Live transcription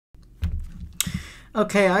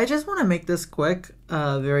Okay, I just want to make this quick,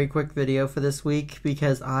 very quick video for this week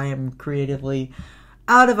because I am creatively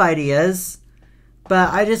out of ideas.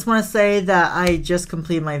 But I just want to say that I just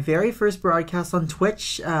completed my very first broadcast on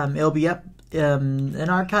Twitch. It'll be up, an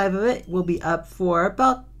archive of it will be up for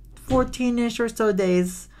about 14-ish or so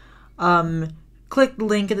days. Click the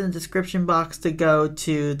link in the description box to go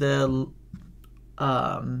to the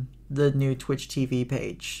new Twitch TV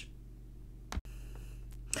page.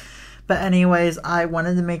 But anyways, I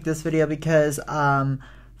wanted to make this video because it'll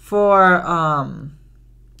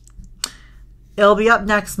be up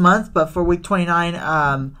next month, but for week 29,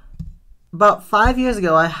 about 5 years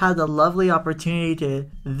ago, I had the lovely opportunity to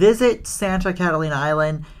visit Santa Catalina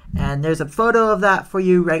Island, and there's a photo of that for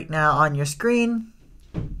you right now on your screen.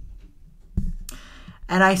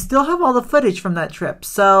 And I still have all the footage from that trip.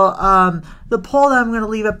 So the poll that I'm going to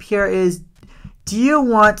leave up here is, do you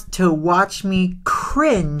want to watch me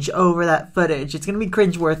cringe over that footage? It's going to be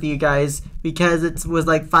cringe-worthy, you guys, because it was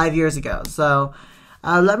like 5 years ago. So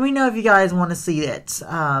let me know if you guys want to see it.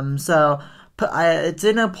 It's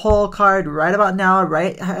in a poll card right about now,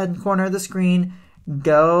 right-hand corner of the screen.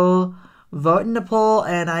 Go vote in the poll,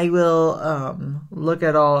 and I will look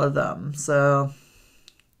at all of them. So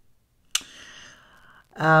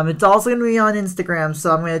it's also going to be on Instagram, so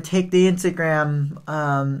I'm going to take the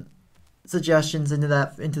Instagram suggestions into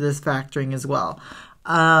this factoring as well.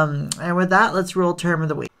 And with that, let's roll term of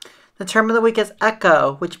the week. The term of the week is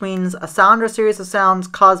echo, which means a sound or series of sounds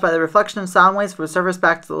caused by the reflection of sound waves from a surface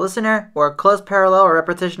back to the listener, or a close parallel or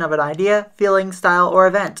repetition of an idea, feeling, style, or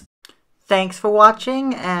event. Thanks for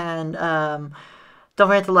watching, and don't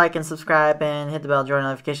forget to like and subscribe and hit the bell to join the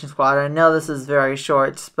notification squad. I know this is very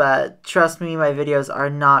short, but trust me, my videos are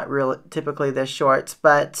not typically this short,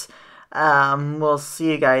 but we'll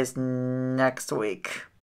see you guys next week.